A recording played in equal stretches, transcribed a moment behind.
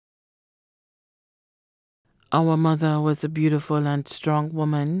Our mother was a beautiful and strong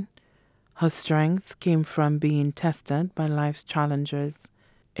woman. Her strength came from being tested by life's challenges.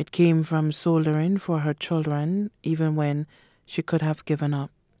 It came from soldiering for her children even when she could have given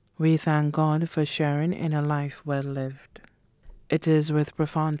up. We thank God for sharing in a life well lived. It is with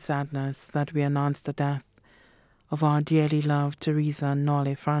profound sadness that we announce the death of our dearly loved Teresa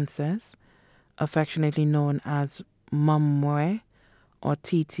Norley Francis, affectionately known as Mumwe or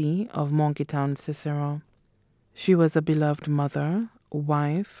Titi of Monkeytown, Cicero. She was a beloved mother,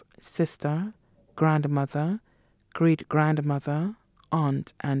 wife, sister, grandmother, great-grandmother,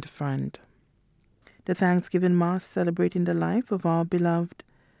 aunt, and friend. The Thanksgiving Mass celebrating the life of our beloved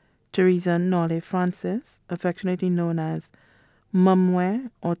Teresa Norley Francis, affectionately known as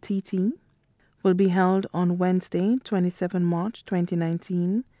Mumwe or Titi, will be held on Wednesday, 27 March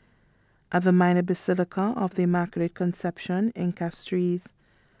 2019, at the Minor Basilica of the Immaculate Conception in Castries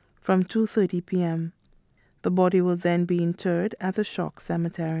from 2:30 p.m. The body will then be interred at the Shock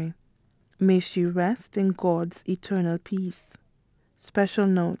Cemetery. May she rest in God's eternal peace. Special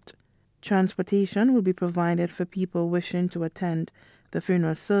note: transportation will be provided for people wishing to attend the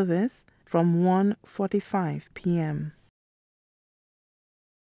funeral service from 1:45 p.m.